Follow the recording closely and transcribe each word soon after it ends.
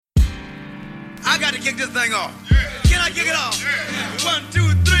I got to kick this thing off. Can I kick it off? 1, 2,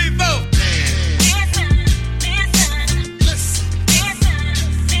 3, 4.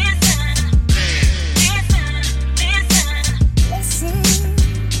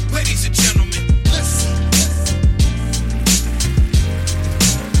 Ladies and gentlemen, listen.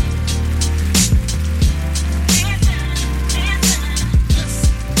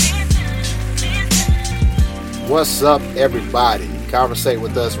 What's up, everybody? Conversate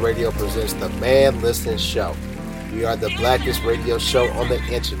with Us Radio presents the Man Listen Show. We are the blackest radio show on the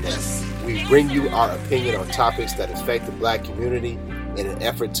internet. We bring you our opinion on topics that affect the black community in an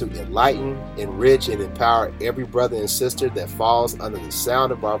effort to enlighten, enrich, and empower every brother and sister that falls under the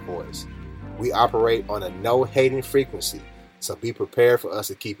sound of our voice. We operate on a no-hating frequency, so be prepared for us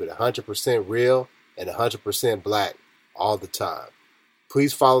to keep it 100% real and 100% black all the time.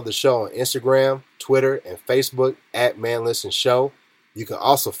 Please follow the show on Instagram, Twitter, and Facebook at Man Listen Show. You can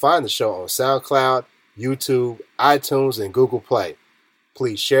also find the show on SoundCloud, YouTube, iTunes, and Google Play.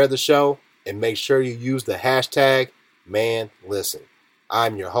 Please share the show and make sure you use the hashtag ManListen.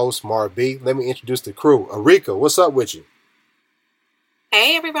 I'm your host, Mar B. Let me introduce the crew. Arika, what's up with you?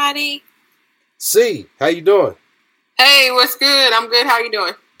 Hey, everybody. C, how you doing? Hey, what's good? I'm good. How you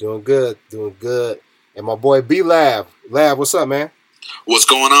doing? Doing good. And my boy B-Lab. Lab, what's up, man? What's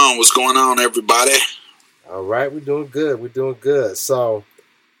going on? What's going on, everybody? All right, we're doing good. So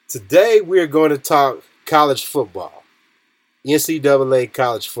today we're going to talk college football, NCAA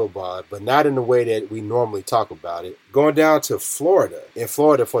college football, but not in the way that we normally talk about it. Going down to Florida. In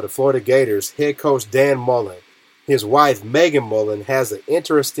Florida for the Florida Gators, head coach Dan Mullen, his wife Megan Mullen has an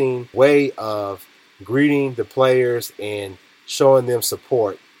interesting way of greeting the players and showing them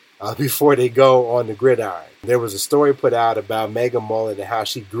support before they go on the gridiron. There was a story put out about Megan Mullen and how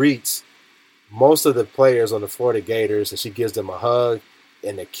she greets most of the players on the Florida Gators, and she gives them a hug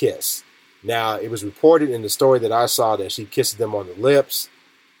and a kiss. Now, it was reported in the story that I saw that she kisses them on the lips.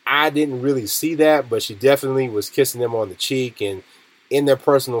 I didn't really see that, but she definitely was kissing them on the cheek and in their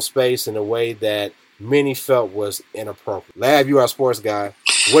personal space in a way that many felt was inappropriate. Lab, you are a sports guy.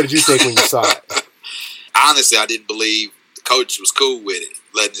 What did you think when you saw it? Honestly, I didn't believe the coach was cool with it,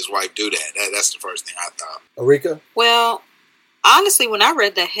 letting his wife do that. That's the first thing I thought. Arika? Well, honestly, when I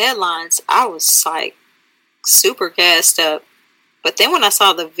read the headlines, I was like super gassed up. But then when I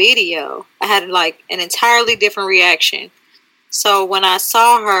saw the video, I had like an entirely different reaction. So when I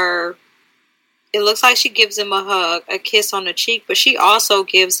saw her, it looks like she gives him a hug, a kiss on the cheek, but she also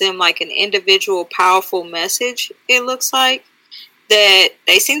gives them like an individual powerful message, it looks like, that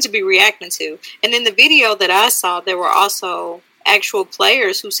they seem to be reacting to. And in the video that I saw, there were also actual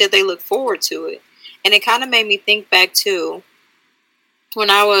players who said they look forward to it. And it kind of made me think back to when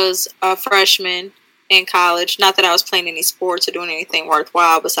I was a freshman in college. Not that I was playing any sports or doing anything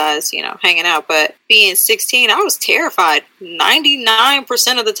worthwhile besides, hanging out. But being 16, I was terrified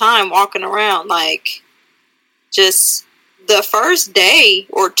 99% of the time walking around. Like, just the first day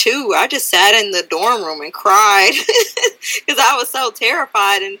or two, I just sat in the dorm room and cried because I was so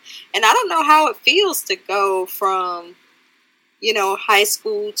terrified. And I don't know how it feels to go from, high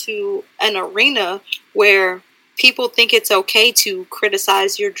school to an arena where people think it's okay to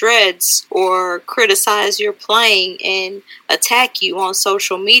criticize your dreads or criticize your playing and attack you on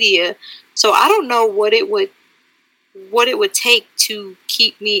social media. So I don't know what it would take to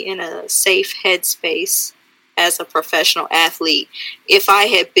keep me in a safe headspace as a professional athlete if I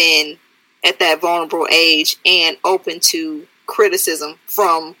had been at that vulnerable age and open to criticism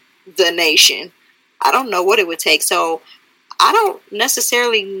from the nation. I don't know what it would take. So I don't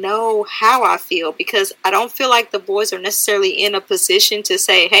necessarily know how I feel because I don't feel like the boys are necessarily in a position to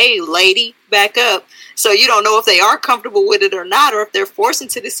say, hey, lady, back up. So you don't know if they are comfortable with it or not, or if they're forced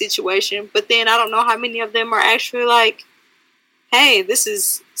into the situation. But then I don't know how many of them are actually like, hey, this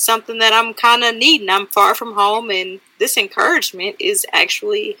is something that I'm kind of needing. I'm far from home, and this encouragement is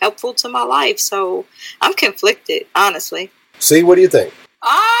actually helpful to my life. So I'm conflicted, honestly. See, what do you think?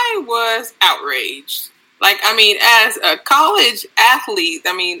 I was outraged. As a college athlete,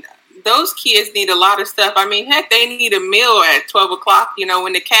 those kids need a lot of stuff. Heck, they need a meal at 12 o'clock,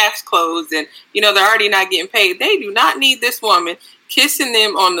 when the caps close and, they're already not getting paid. They do not need this woman kissing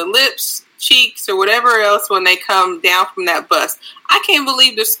them on the lips, cheeks, or whatever else when they come down from that bus. I can't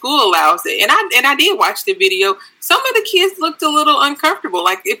believe the school allows it. And I did watch the video. Some of the kids looked a little uncomfortable.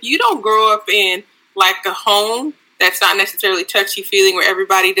 Like, if you don't grow up in, like, a home that's not necessarily touchy-feely, where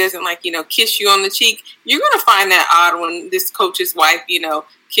everybody doesn't, like, kiss you on the cheek, you're going to find that odd when this coach's wife,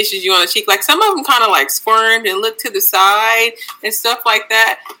 kisses you on the cheek. Like, some of them kind of, like, squirmed and looked to the side and stuff like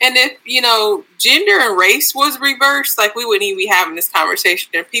that. And if, gender and race was reversed, like, we wouldn't even be having this conversation.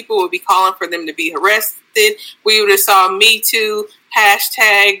 And people would be calling for them to be arrested. We would have saw Me Too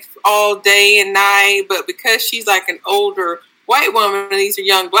hashtag all day and night. But because she's, like, an older white woman and these are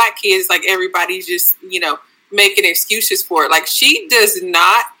young black kids, like, everybody's just, making excuses for it. Like, she does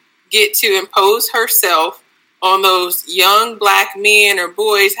not get to impose herself on those young black men or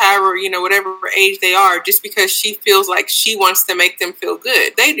boys, however, whatever age they are, just because she feels like she wants to make them feel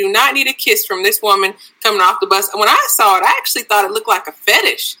good. They do not need a kiss from this woman coming off the bus. And when I saw it, I actually thought it looked like a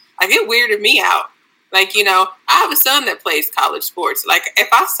fetish. Like, it weirded me out. Like, I have a son that plays college sports. Like, if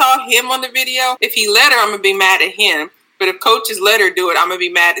I saw him on the video, if he let her, I'm going to be mad at him. But if coaches let her do it, I'm going to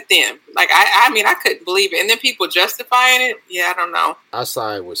be mad at them. Like, I couldn't believe it. And then people justifying it. Yeah, I don't know. I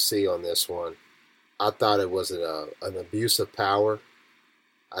side with C on this one. I thought it was an abuse of power.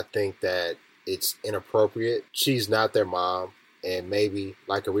 I think that it's inappropriate. She's not their mom. And maybe,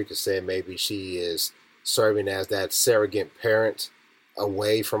 like Arika said, maybe she is serving as that surrogate parent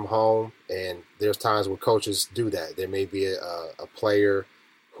away from home. And there's times when coaches do that. There may be a player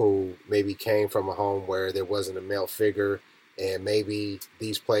who maybe came from a home where there wasn't a male figure. And maybe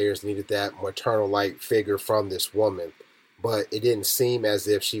these players needed that maternal-like figure from this woman. But it didn't seem as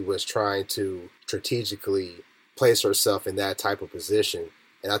if she was trying to strategically place herself in that type of position.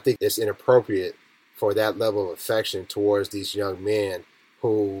 And I think it's inappropriate for that level of affection towards these young men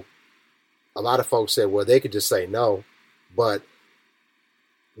who a lot of folks said, well, they could just say no. But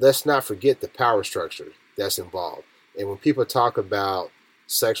let's not forget the power structure that's involved. And when people talk about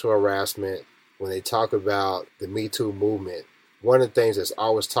sexual harassment, when they talk about the Me Too movement, one of the things that's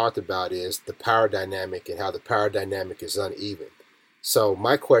always talked about is the power dynamic and how the power dynamic is uneven. So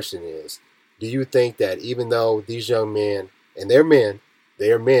my question is, do you think that even though these young men, and they're men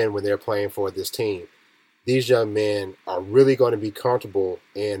when they're playing for this team, these young men are really going to be comfortable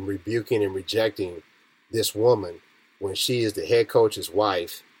in rebuking and rejecting this woman when she is the head coach's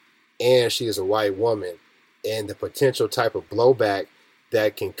wife and she is a white woman, and the potential type of blowback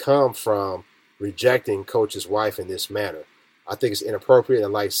that can come from rejecting coach's wife in this manner? I think it's inappropriate,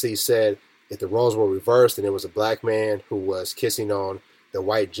 and like C said, if the roles were reversed and it was a black man who was kissing on the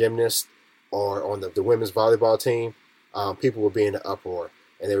white gymnast or on the women's volleyball team, people would be in an uproar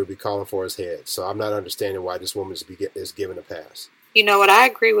and they would be calling for his head. So I'm not understanding why this woman is given a pass. You know what? I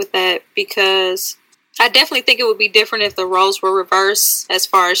agree with that, because I definitely think it would be different if the roles were reversed as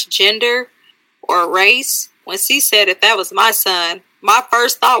far as gender or race. When C said if that was my son, my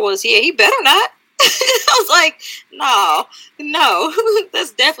first thought was, yeah, he better not. I was like, no,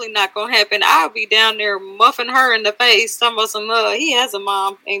 that's definitely not going to happen. I'll be down there muffing her in the face. Some of some, he has a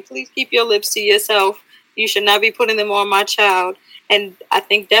mom, and please keep your lips to yourself. You should not be putting them on my child. And I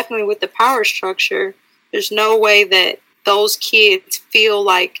think definitely with the power structure, there's no way that those kids feel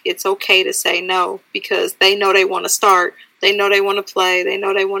like it's okay to say no, because they know they want to start. They know they want to play. They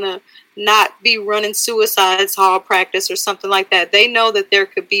know they want to not be running suicides hall practice or something like that. They know that there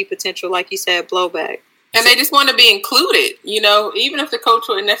could be potential, like you said, blowback. And they just want to be included, even if the coach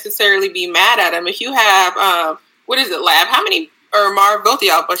wouldn't necessarily be mad at them. If you have, Lab? How many, or Marv, both of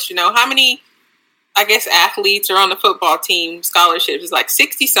y'all, but how many, I guess, athletes are on the football team scholarships? It's like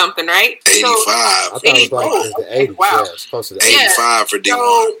 60-something, right? 85. So, I thought it was like the 80s. Wow. Yeah, it's close to the 80s. 85 for D1.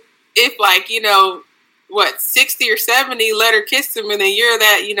 So if 60 or 70 let her kiss them in a year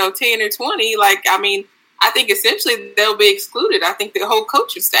that, 10 or 20, I think essentially they'll be excluded. I think the whole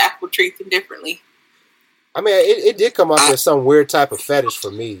coaching staff will treat them differently. I mean, it did come off as some weird type of fetish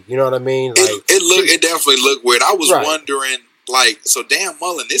for me. You know what I mean? Like, it definitely looked weird. I was right. wondering, so Dan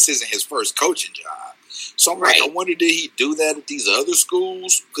Mullen, this isn't his first coaching job. So I'm right. I wonder, did he do that at these other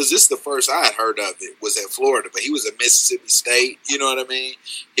schools? Because this is the first I had heard of it, was at Florida, but he was at Mississippi State. You know what I mean?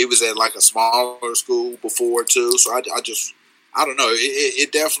 He was at like a smaller school before too. So I don't know.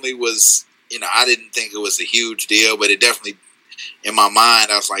 It definitely was, I didn't think it was a huge deal, but it definitely, in my mind,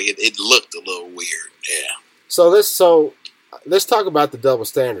 I was like, it looked a little weird. Yeah. So let's talk about the double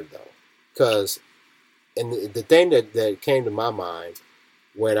standard though, because the thing that came to my mind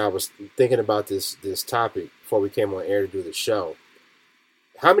when I was thinking about this topic before we came on air to do the show,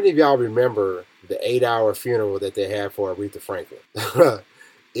 how many of y'all remember the 8-hour funeral that they had for Aretha Franklin?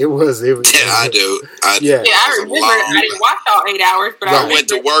 It was. Yeah, I do. Yeah, I remember. I didn't watch all 8 hours, but I went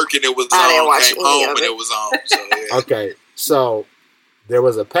to work and it was on. Came home and it was on. So, yeah. Okay, so there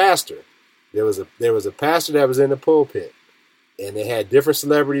was a pastor. There was a pastor that was in the pulpit, and they had different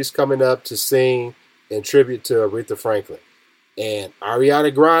celebrities coming up to sing, in tribute to Aretha Franklin. And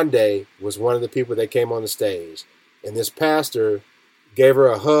Ariana Grande was one of the people that came on the stage. And this pastor gave her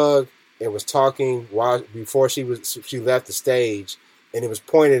a hug and was talking before she left the stage. And it was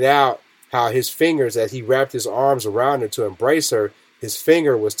pointed out how his fingers, as he wrapped his arms around her to embrace her, his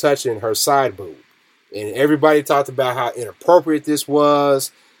finger was touching her side boob. And everybody talked about how inappropriate this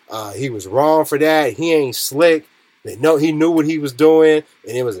was. He was wrong for that. He ain't slick. He knew what he was doing.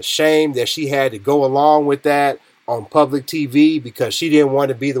 And it was a shame that she had to go along with that on public TV because she didn't want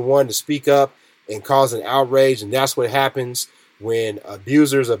to be the one to speak up and cause an outrage. And that's what happens when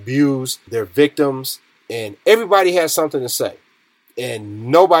abusers abuse their victims. And everybody has something to say. And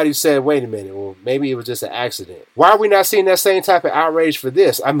nobody said, wait a minute, well, maybe it was just an accident. Why are we not seeing that same type of outrage for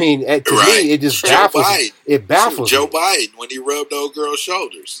this? I mean, to me, it just baffles me. It baffles Joe Biden, when he rubbed old girl's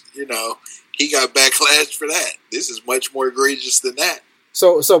shoulders, he got backlash for that. This is much more egregious than that.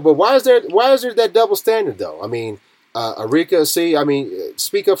 But why is there that double standard, though? I mean, Arika,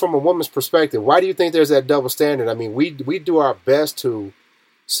 speak up from a woman's perspective. Why do you think there's that double standard? I mean, we do our best to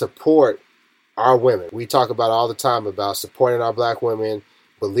support our women. We talk about all the time about supporting our black women,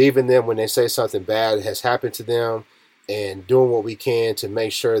 believing them when they say something bad has happened to them, and doing what we can to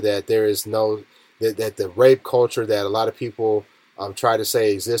make sure that there is that the rape culture that a lot of people try to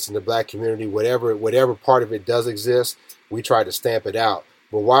say exists in the black community, whatever part of it does exist, we try to stamp it out.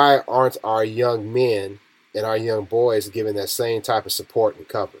 But why aren't our young men and our young boys given that same type of support and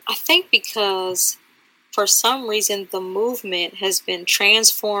cover? I think because for some reason the movement has been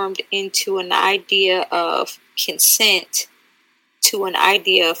transformed into an idea of consent, to an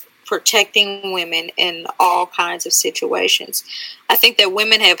idea of protecting women in all kinds of situations. I think that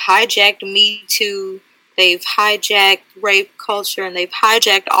women have hijacked Me Too, they've hijacked rape culture, and they've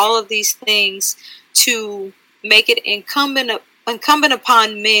hijacked all of these things to make it incumbent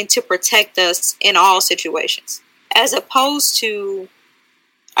upon men to protect us in all situations, as opposed to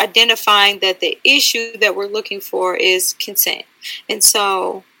identifying that the issue that we're looking for is consent. And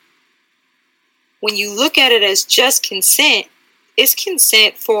so when you look at it as just consent, it's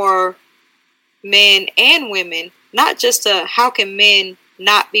consent for men and women, not just how can men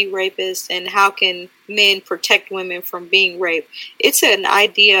not be rapists and how can men protect women from being raped. It's an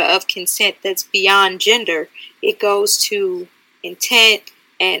idea of consent that's beyond gender. It goes to intent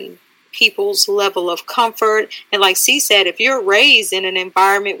and people's level of comfort. And like C said, if you're raised in an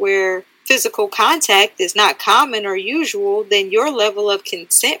environment where physical contact is not common or usual, then your level of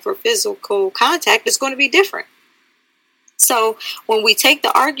consent for physical contact is going to be different. So when we take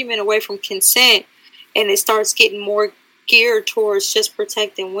the argument away from consent and it starts getting more geared towards just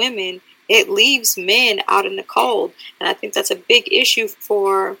protecting women, it leaves men out in the cold. And I think that's a big issue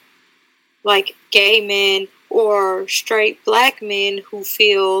for like gay men or straight black men who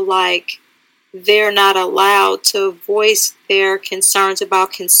feel like they're not allowed to voice their concerns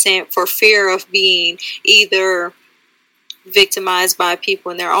about consent for fear of being either victimized by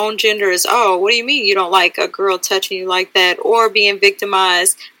people in their own gender as, oh, what do you mean you don't like a girl touching you like that? Or being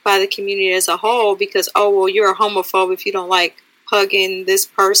victimized by the community as a whole because, oh, well, you're a homophobe if you don't like hugging this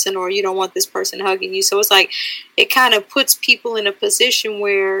person or you don't want this person hugging you. So it's like it kind of puts people in a position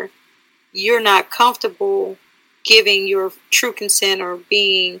where you're not comfortable giving your true consent or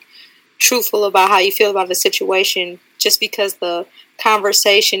being truthful about how you feel about the situation just because the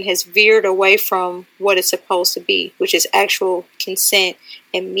conversation has veered away from what it's supposed to be, which is actual consent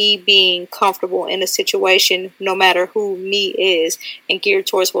and me being comfortable in a situation no matter who me is, and geared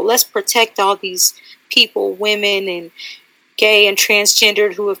towards, well, let's protect all these people, women and gay and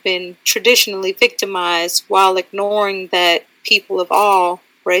transgendered, who have been traditionally victimized, while ignoring that people of all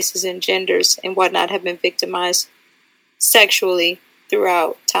races and genders and whatnot have been victimized sexually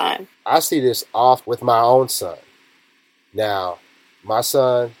throughout time. I see this off with my own son. Now, my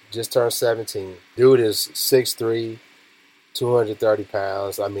son just turned 17. Dude is 6'3", 230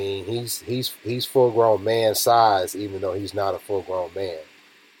 pounds. I mean, he's full-grown man size, even though he's not a full-grown man.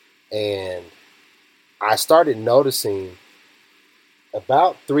 And I started noticing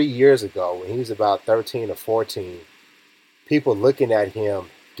about 3 years ago, when he was about 13 or 14, people looking at him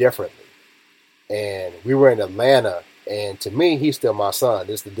differently. And we were in Atlanta, and to me, he's still my son.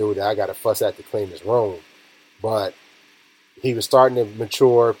 This is the dude that I got to fuss at to clean his room. But he was starting to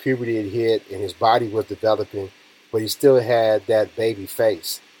mature, puberty had hit, and his body was developing, but he still had that baby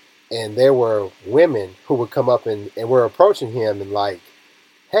face. And there were women who would come up and were approaching him and like,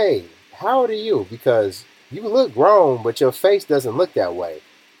 hey, how old are you? Because you look grown, but your face doesn't look that way.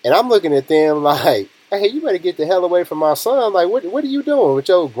 And I'm looking at them like, hey, you better get the hell away from my son. Like, what are you doing with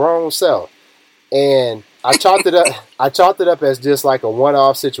your grown self? And I chalked it up as just like a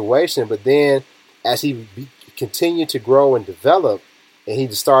one-off situation. But then as he continued to grow and develop, and he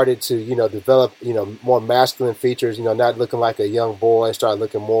started to, develop, more masculine features, not looking like a young boy, started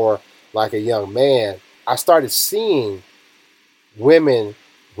looking more like a young man, I started seeing women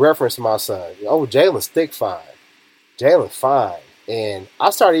reference my son. Oh, Jalen's thick fine. Jalen fine. And I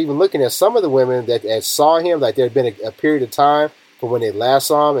started even looking at some of the women that saw him, like there had been a period of time from when they last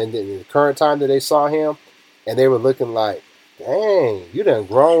saw him and then the current time that they saw him, and they were looking like, dang, you done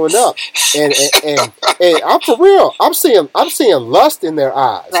growing up. And I'm for real. I'm seeing lust in their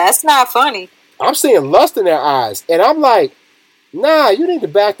eyes. That's not funny. I'm seeing lust in their eyes. And I'm like, nah, you need to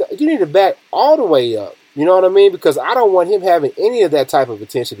back all the way up. You know what I mean? Because I don't want him having any of that type of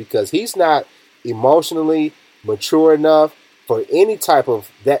attention, because he's not emotionally mature enough for any type of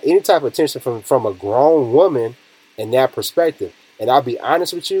attention from a grown woman in that perspective. And I'll be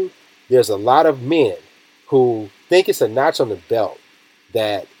honest with you, there's a lot of men who think it's a notch on the belt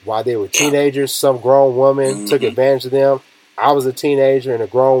that while they were teenagers, some grown woman took advantage of them. I was a teenager and a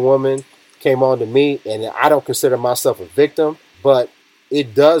grown woman came on to me, and I don't consider myself a victim, but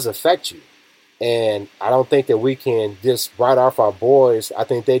it does affect you. And I don't think that we can just write off our boys. I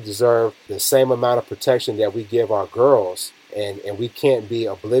think they deserve the same amount of protection that we give our girls. And we can't be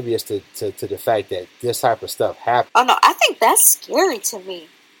oblivious to the fact that this type of stuff happens. Oh, no, I think that's scary to me.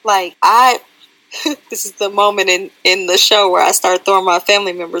 Like, this is the moment in the show where I start throwing my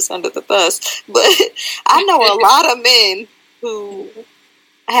family members under the bus. But I know a lot of men who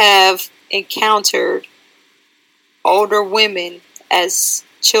have encountered older women as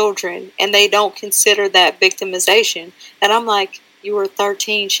children, and they don't consider that victimization. And I'm like, you were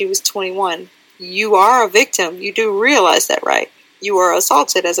 13, she was 21. You are a victim. You do realize that, right? You were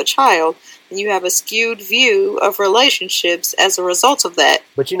assaulted as a child, and you have a skewed view of relationships as a result of that.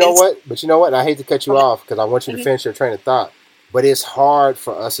 But you know what? And I hate to cut you off because I want you to finish your train of thought. But it's hard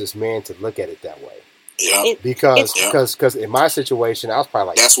for us as men to look at it that way. Yeah. Because in my situation, I was probably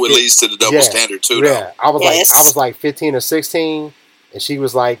like, that's what leads to the double standard too. Yeah. I was like 15 or 16, and she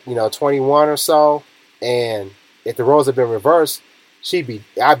was like 21 or so. And if the roles had been reversed, I'd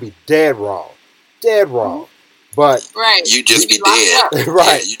be dead wrong. But you just be dead.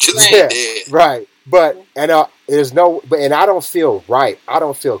 Right. Yeah, you just be dead. Right. But and I don't feel right. I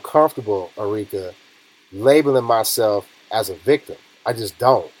don't feel comfortable, Arika, labeling myself as a victim. I just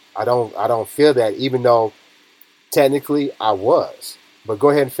don't. I don't feel that, even though technically I was. But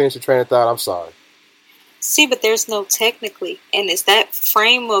go ahead and finish your train of thought. I'm sorry. See, but there's no technically. And it's that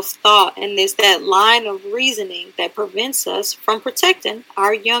frame of thought and it's that line of reasoning that prevents us from protecting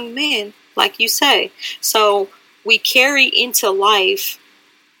our young men, like you say. So we carry into life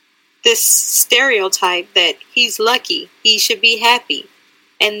this stereotype that he's lucky, he should be happy.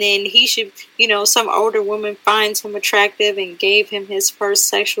 And then he should, some older woman finds him attractive and gave him his first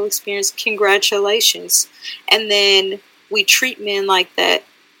sexual experience. Congratulations. And then we treat men like that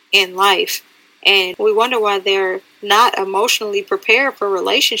in life. And we wonder why they're not emotionally prepared for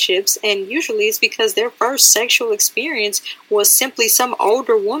relationships. And usually it's because their first sexual experience was simply some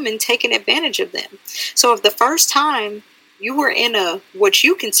older woman taking advantage of them. So if the first time you were in what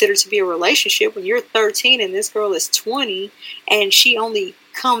you consider to be a relationship when you're 13 and this girl is 20 and she only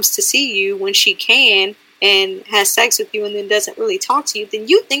comes to see you when she can and has sex with you and then doesn't really talk to you, then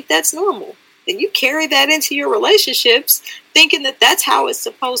you think that's normal. Then you carry that into your relationships thinking that that's how it's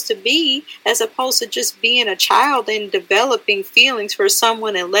supposed to be, as opposed to just being a child and developing feelings for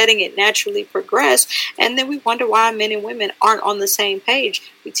someone and letting it naturally progress. And then we wonder why men and women aren't on the same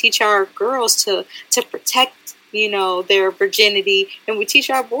page. We teach our girls to protect their virginity, and we teach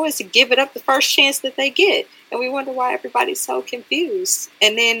our boys to give it up the first chance that they get. And we wonder why everybody's so confused.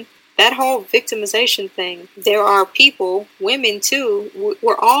 And then that whole victimization thing, there are people, women too,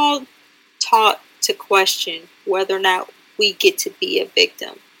 we're all taught to question whether or not we get to be a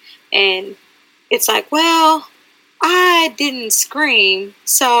victim. And it's like, well, I didn't scream,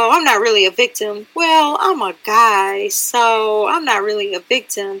 so I'm not really a victim. Well, I'm a guy, so I'm not really a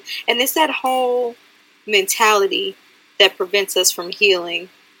victim. And it's that whole mentality that prevents us from healing,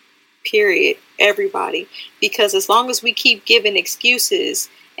 period, everybody. Because as long as we keep giving excuses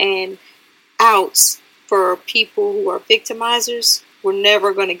and outs for people who are victimizers, we're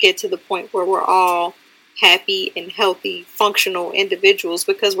never going to get to the point where we're all happy and healthy, functional individuals,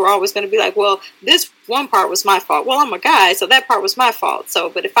 because we're always going to be like, well, this one part was my fault. Well, I'm a guy, so that part was my fault.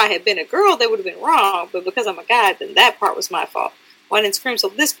 But if I had been a girl, that would have been wrong. But because I'm a guy, then that part was my fault. Well, I didn't scream, so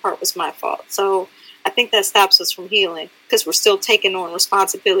this part was my fault. So I think that stops us from healing, because we're still taking on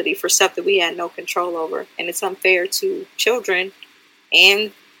responsibility for stuff that we had no control over. And it's unfair to children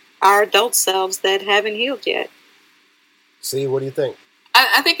and our adult selves that haven't healed yet. See, what do you think? I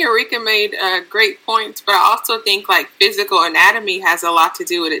I think Eureka made great points, but I also think like physical anatomy has a lot to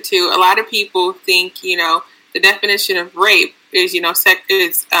do with it too. A lot of people think, the definition of rape is,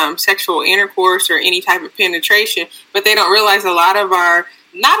 sexual intercourse or any type of penetration, but they don't realize a lot of our,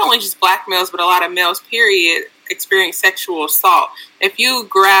 not only just black males, but a lot of males, period, experience sexual assault. If you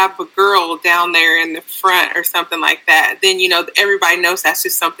grab a girl down there in the front or something like that, then, everybody knows that's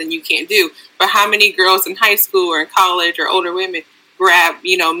just something you can't do. But how many girls in high school or in college or older women grab,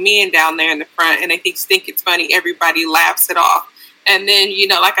 men down there in the front and they think it's funny, everybody laughs it off. And then,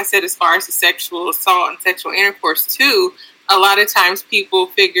 like I said, as far as the sexual assault and sexual intercourse too, a lot of times people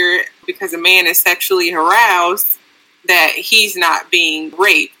figure because a man is sexually aroused that he's not being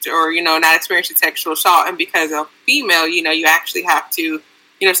raped or, not experiencing sexual assault. And because of female, you actually have to,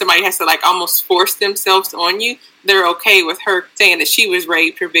 somebody has to like almost force themselves on you. They're okay with her saying that she was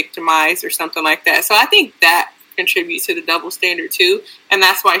raped or victimized or something like that. So I think that contributes to the double standard too, and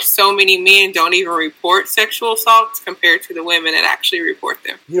that's why so many men don't even report sexual assaults compared to the women that actually report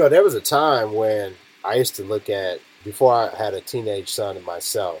them. There was a time when I used to look at, before I had a teenage son and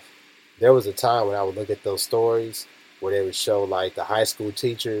myself, there was a time when I would look at those stories where they would show like the high school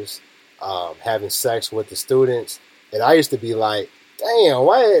teachers having sex with the students, and I used to be like, damn,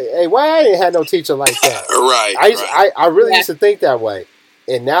 why I didn't have no teacher like that? Right. I really used to think that way.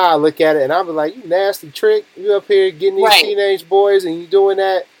 And now I look at it and I'm like, you nasty trick. You up here getting these teenage boys and you doing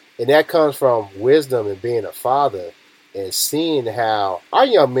that. And that comes from wisdom and being a father and seeing how our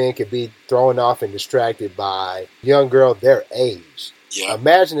young men can be thrown off and distracted by young girls their age. Yep.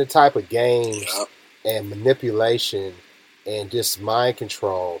 Imagine the type of games and manipulation and just mind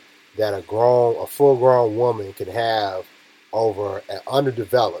control that a full-grown woman can have over an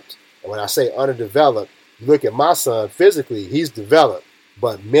underdeveloped. And when I say underdeveloped, look at my son. Physically, he's developed.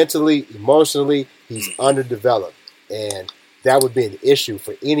 But mentally, emotionally, he's underdeveloped. And that would be an issue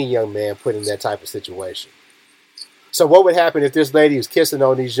for any young man put in that type of situation. So what would happen if this lady was kissing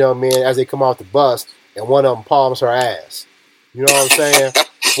on these young men as they come off the bus and one of them palms her ass? You know what I'm saying?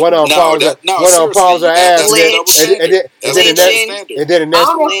 One of them palms her ass. And then the next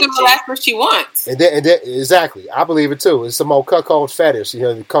that's what she wants. And then exactly. I believe it too. It's some old cuckold fetish,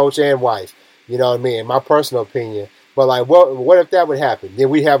 the coach and wife. You know what I mean? In my personal opinion. But like, what if that would happen? Then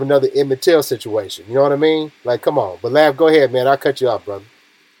we have another Emmett Till situation. You know what I mean? Like, come on. But Lav, go ahead, man. I'll cut you off, brother.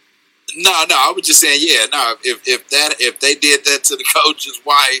 No. I was just saying, if they did that to the coach's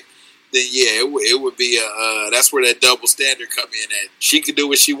wife, then it would be that's where that double standard come in at. She could do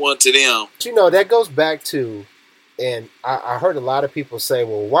what she wants to them. That goes back to, and I heard a lot of people say,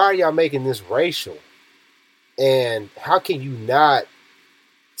 well, why are y'all making this racial? And how can you not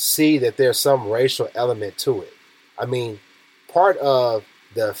see that there's some racial element to it? I mean, part of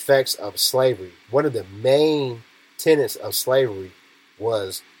the effects of slavery, one of the main tenets of slavery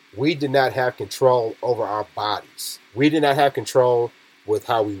was we did not have control over our bodies. We did not have control with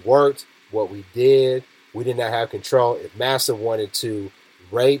how we worked, what we did. We did not have control. If Massa wanted to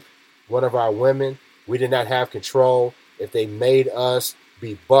rape one of our women, we did not have control. If they made us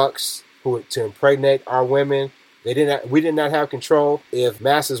be bucks to impregnate our women, we did not have control. If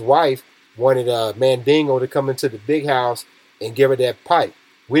Massa's wife wanted Mandingo to come into the big house and give her that pipe,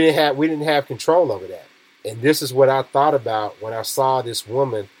 we didn't have control over that. And this is what I thought about when I saw this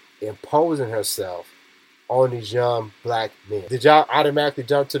woman imposing herself on these young black men. Did y'all automatically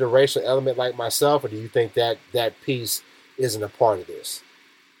jump to the racial element like myself, or do you think that piece isn't a part of this?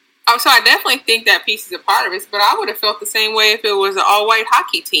 So I definitely think that piece is a part of it, but I would have felt the same way if it was an all-white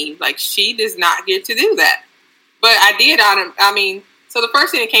hockey team. Like, she does not get to do that. But I did, so the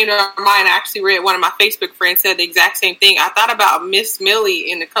first thing that came to my mind, I actually read one of my Facebook friends said the exact same thing. I thought about Miss Millie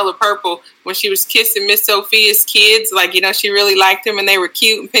in The Color Purple when she was kissing Miss Sophia's kids. Like, she really liked them and they were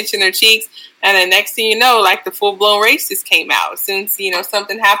cute and pinching their cheeks. And then next thing you know, like, the full-blown racist came out since,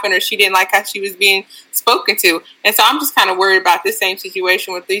 something happened or she didn't like how she was being spoken to. And so I'm just kind of worried about this same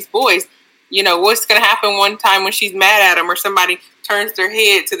situation with these boys. What's going to happen one time when she's mad at them or somebody turns their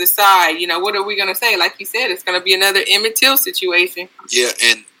head to the side? What are we going to say? Like you said, it's going to be another Emmett Till situation. Yeah,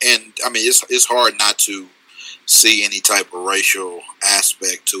 and it's hard not to see any type of racial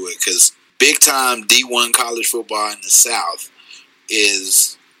aspect to it because big time D1 college football in the South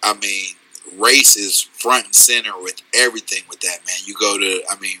is, race is front and center with everything with that, man. You go to,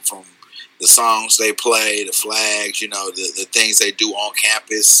 from the songs they play, the flags, the things they do on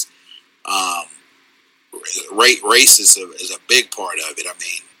campus. Race is a big part of it.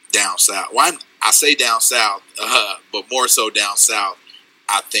 Down south. Well, I say down south, but more so down south.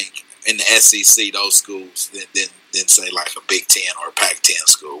 I think in the SEC, those schools than say like a Big Ten or a Pac-10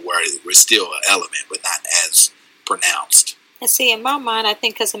 school, where it's still an element, but not as pronounced. And see, in my mind, I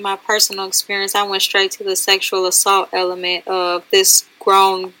think because of my personal experience, I went straight to the sexual assault element of this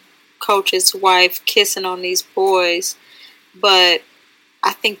grown coach's wife kissing on these boys. But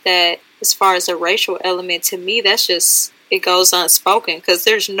I think that as far as a racial element, to me, that's just, it goes unspoken, because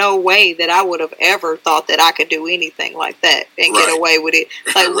there's no way that I would have ever thought that I could do anything like that and get away with it.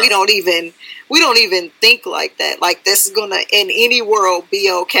 Like, we don't even think like that. Like, this is gonna in any world be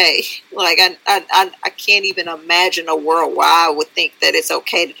okay. Like, I can't even imagine a world where I would think that it's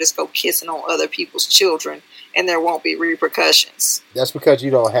okay to just go kissing on other people's children and there won't be repercussions. That's because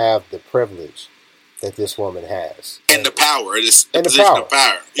you don't have the privilege that this woman has, and the power. It's the and the position power. of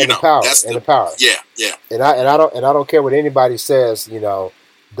power. You And know, the power. that's And the the power. Yeah. And I don't care what anybody says. You know,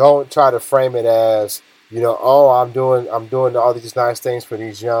 don't try to frame it as, you know, oh, I'm doing all these nice things for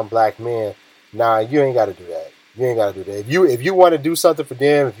these young black men. Nah, you ain't got to do that. You ain't got to do that. If you want to do something for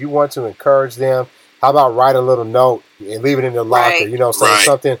them, if you want to encourage them, how about write a little note and leave it in their locker? You know,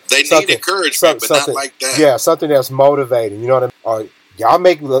 something. They need encouragement, but not like that. Yeah, something that's motivating. You know what I mean? Or y'all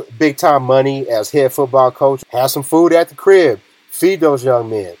make big time money as head football coach. Have some food at the crib. Feed those young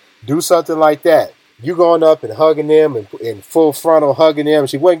men. Do something like that. You going up and hugging them and in full frontal hugging them.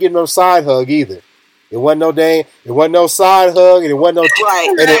 She wasn't getting no side hug either. It wasn't no side hug, and it wasn't no church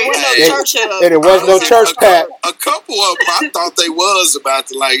hug. And it wasn't no church pat. A couple of them, I thought they was about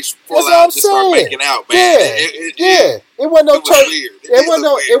to like pull That's what out I'm and start saying. making out, man. It wasn't no it was church. weird.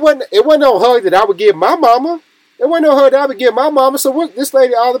 It wasn't no hug that I would give my mama. It wasn't no hug that I would give my mama. So what? This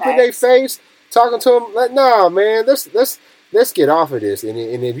lady all up in their face talking to him like, nah, man, let's get off of this. And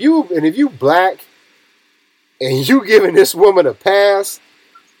if you black and you giving this woman a pass,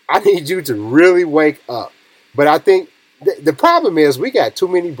 I need you to really wake up. But I think the problem is we got too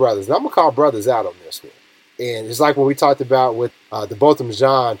many brothers. And I'm going to call brothers out on this one. And it's like when we talked about with the Botham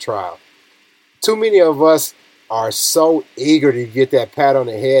Jean trial. Too many of us are so eager to get that pat on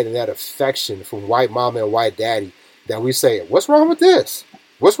the head and that affection from white mama and white daddy that we say, what's wrong with this?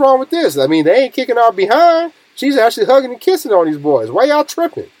 What's wrong with this? I mean, they ain't kicking our behind. She's actually hugging and kissing on these boys. Why y'all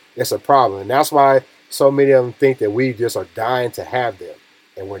tripping? It's a problem. And that's why so many of them think that we just are dying to have them.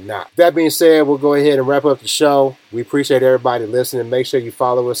 And we're not. That being said, we'll go ahead and wrap up the show. We appreciate everybody listening. Make sure you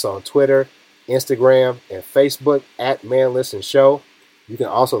follow us on Twitter, Instagram, and Facebook at Man Listen Show. You can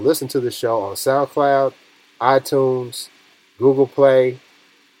also listen to the show on SoundCloud, iTunes, Google Play,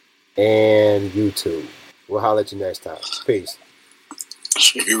 and YouTube. We'll holler at you next time. Peace.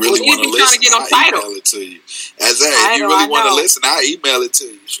 If you really want to listen, I'll email it to you. If you really want to listen, I'll email it to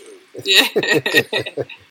you. Sure. Yeah.